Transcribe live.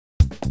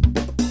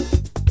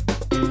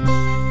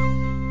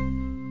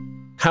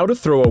How to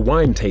throw a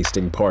wine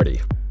tasting party.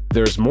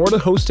 There's more to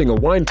hosting a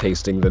wine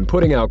tasting than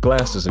putting out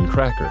glasses and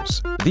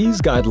crackers.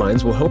 These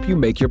guidelines will help you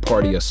make your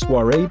party a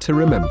soiree to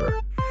remember.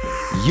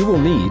 You will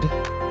need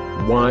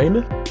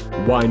wine,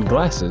 wine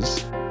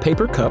glasses,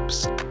 paper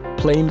cups,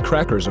 plain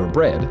crackers or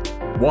bread,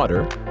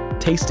 water,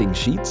 tasting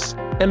sheets,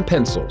 and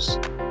pencils.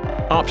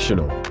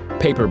 Optional,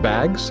 paper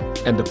bags,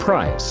 and a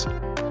prize.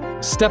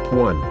 Step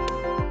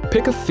 1.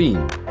 Pick a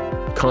theme.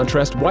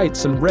 Contrast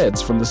whites and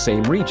reds from the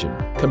same region.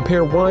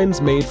 Compare wines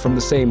made from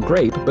the same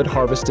grape but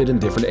harvested in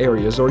different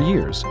areas or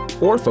years.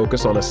 Or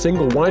focus on a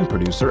single wine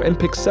producer and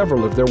pick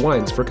several of their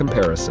wines for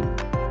comparison.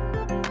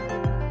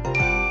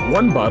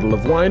 One bottle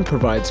of wine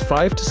provides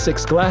 5 to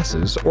 6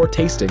 glasses or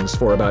tastings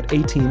for about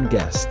 18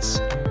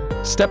 guests.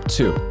 Step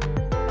 2.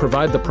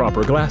 Provide the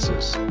proper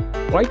glasses.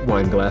 White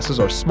wine glasses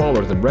are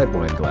smaller than red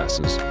wine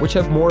glasses, which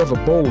have more of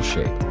a bowl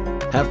shape.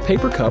 Have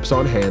paper cups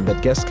on hand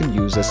that guests can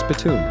use as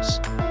spittoons.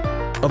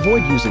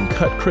 Avoid using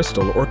cut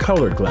crystal or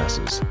colored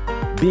glasses.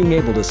 Being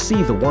able to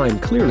see the wine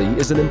clearly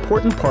is an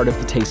important part of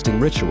the tasting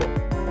ritual.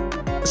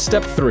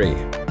 Step 3.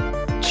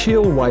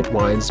 Chill white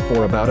wines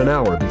for about an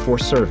hour before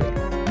serving.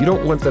 You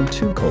don't want them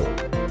too cold.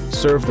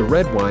 Serve the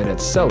red wine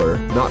at cellar,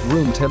 not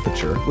room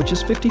temperature, which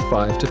is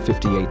 55 to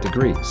 58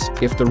 degrees.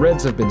 If the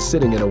reds have been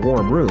sitting in a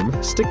warm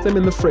room, stick them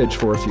in the fridge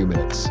for a few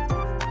minutes.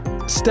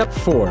 Step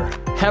 4.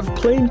 Have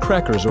plain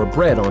crackers or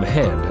bread on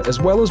hand,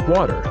 as well as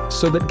water,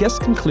 so that guests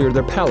can clear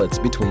their palates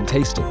between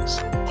tastings.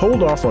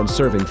 Hold off on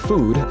serving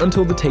food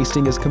until the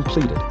tasting is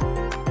completed.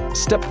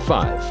 Step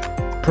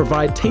 5.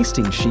 Provide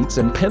tasting sheets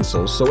and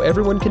pencils so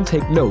everyone can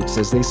take notes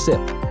as they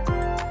sip.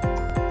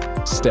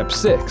 Step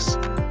 6.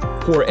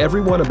 Pour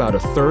everyone about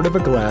 1/3 of a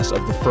glass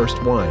of the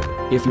first wine.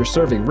 If you're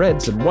serving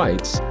reds and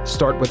whites,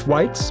 start with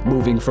whites,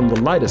 moving from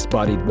the lightest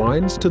bodied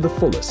wines to the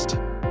fullest.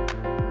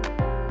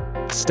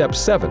 Step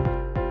 7.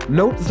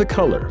 Note the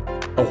color.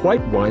 A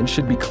white wine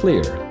should be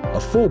clear. A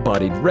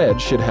full-bodied red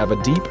should have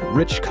a deep,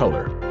 rich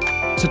color.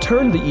 To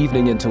turn the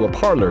evening into a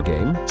parlor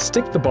game,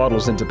 stick the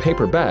bottles into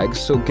paper bags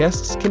so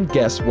guests can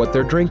guess what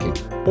they're drinking,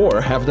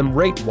 or have them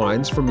rate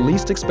wines from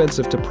least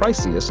expensive to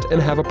priciest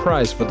and have a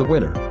prize for the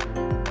winner.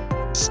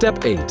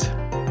 Step 8.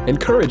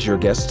 Encourage your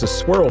guests to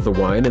swirl the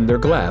wine in their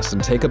glass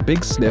and take a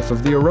big sniff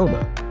of the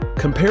aroma.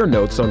 Compare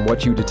notes on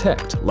what you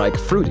detect, like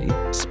fruity,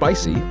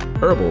 spicy,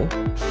 herbal,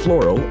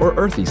 floral, or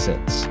earthy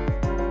scents.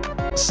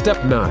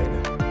 Step 9.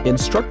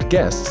 Instruct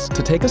guests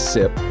to take a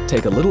sip,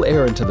 take a little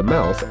air into the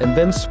mouth, and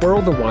then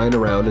swirl the wine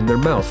around in their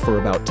mouth for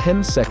about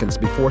 10 seconds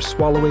before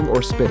swallowing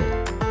or spitting.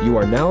 You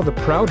are now the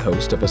proud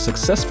host of a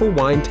successful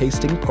wine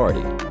tasting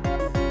party.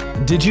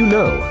 Did you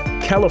know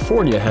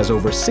California has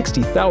over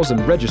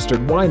 60,000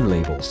 registered wine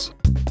labels?